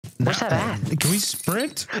Where's that at? Can we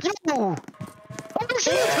sprint? Yo! Oh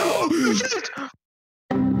shit! Oh shit!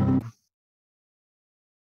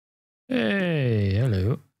 Hey,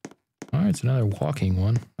 hello. All right, it's another walking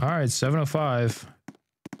one. All right, 705.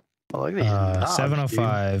 Oh, look at these knobs,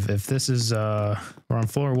 705. If this is we're on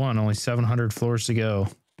floor 1, only 700 floors to go.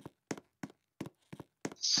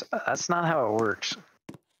 That's not how it works.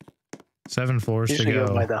 7 floors to Usually go.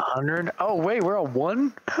 go by the 100. Oh wait, we're on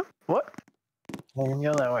 1? What? Well, we can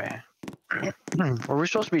go that way. Were we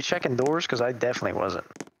supposed to be checking doors? Because I definitely wasn't.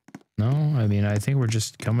 No, I mean, I think we're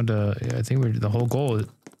just coming to. I think we're the whole goal. Is,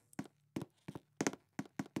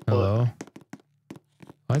 hello.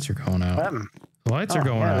 Lights are going out. The lights are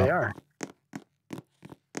going out. Yeah, they are.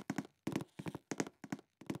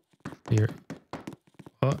 Here.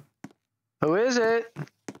 What? Who is it?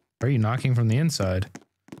 Are you knocking from the inside?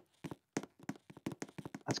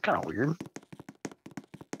 That's kind of weird.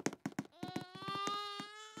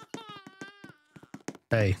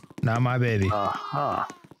 Hey, not my baby. Uh-huh.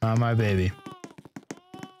 Not my baby.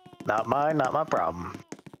 Not my problem.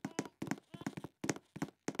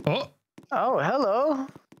 Oh. Oh, hello.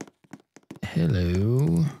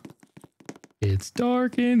 Hello. It's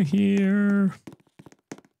dark in here.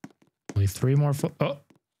 Only 3 more oh.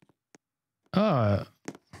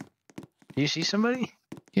 Do you see somebody?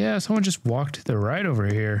 Yeah, someone just walked to the right over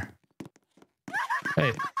here.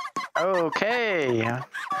 Hey. Okay.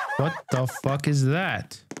 What the fuck is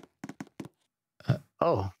that?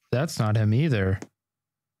 Oh. That's not him either.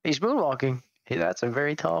 He's moonwalking. Hey, that's a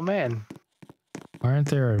very tall man. Why aren't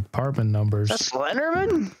there apartment numbers? That's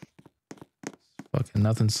Slenderman? Fucking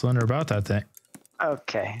nothing slender about that thing.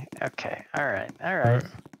 Okay. All right.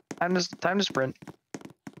 Time to sprint.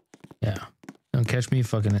 Yeah. Don't catch me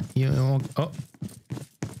fucking it. You won't. Oh.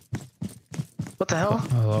 What the hell?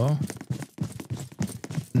 Hello?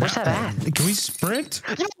 Where's that at? Can we sprint?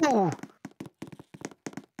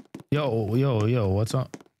 Yo! What's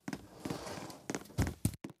up?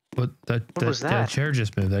 What was that? That chair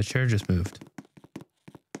just moved. That chair just moved.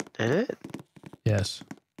 Did it? Yes.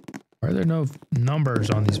 Why are there no numbers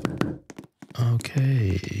on these?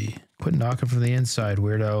 Okay. Quit knocking from the inside,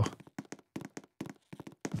 weirdo.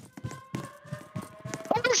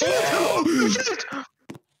 Oh shit! Oh shit!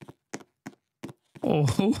 Oh,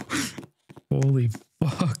 holy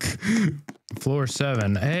fuck. Floor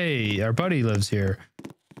 7. Hey, our buddy lives here.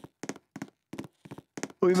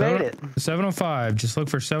 We made it. 705. Just look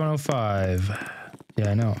for 705.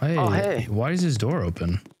 Yeah, I know. Hey, Oh, hey. Why is his door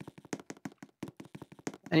open?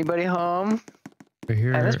 Anybody home? We're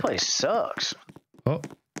here. Man, this place sucks. Oh,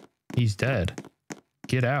 he's dead.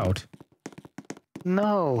 Get out.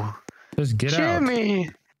 No. Just get out. Jimmy!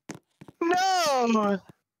 No!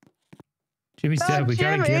 Jimmy's Not dead. We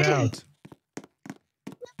gotta get Jimmy! out.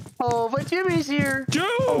 Oh, but Jimmy's here. Joe!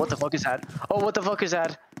 Oh, what the fuck is that? Oh, what the fuck is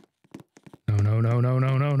that? No. No.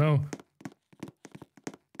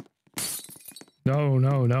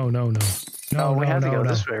 No, we have to go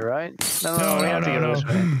this way, right? No, we have to go this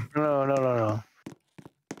way. No.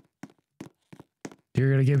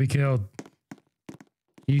 You're gonna get me killed.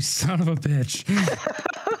 You son of a bitch.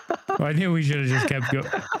 I knew we should have just kept going.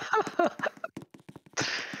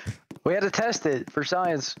 We had to test it for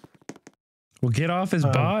science. Well, get off his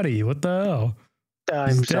body. What the hell?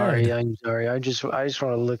 I'm sorry. I just want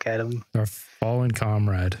to look at him. Our fallen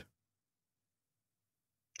comrade.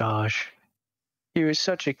 Gosh. He was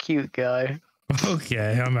such a cute guy.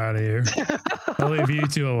 Okay, I'm out of here. I'll leave you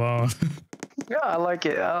two alone. Yeah, I like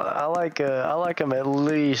it. I like him at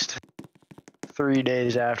least 3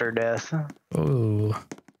 days after death. Oh.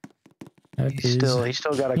 He's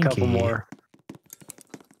still got a couple more.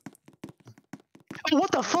 Oh,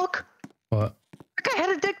 what the fuck? What? That guy had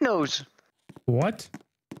a dick nose. What?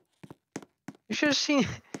 You should have seen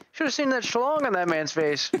that schlong on that man's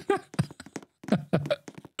face.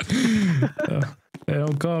 They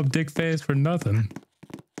don't call him Dick Face for nothing.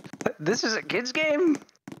 This is a kid's game?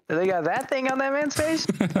 They got that thing on that man's face?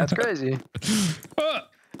 That's crazy.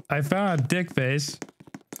 I found Dick Face.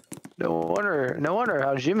 No wonder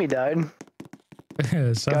how Jimmy died.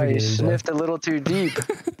 Guy Suffocated. sniffed a little too deep.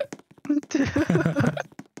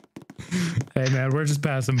 Hey man, we're just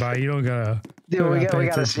passing by. You don't gotta. Dude, we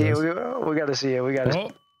gotta see it. We gotta see it.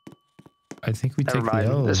 Oh, I think we take the mind.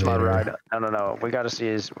 elevator. This is my ride. No. We gotta see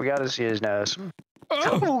his nose.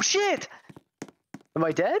 Oh shit! Am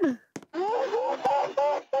I dead?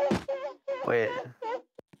 Wait.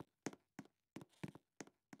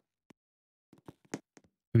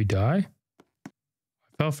 Did we die? I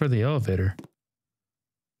fell for the elevator.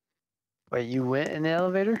 Wait, you went in the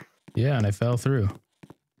elevator? Yeah, and I fell through.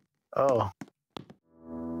 Oh.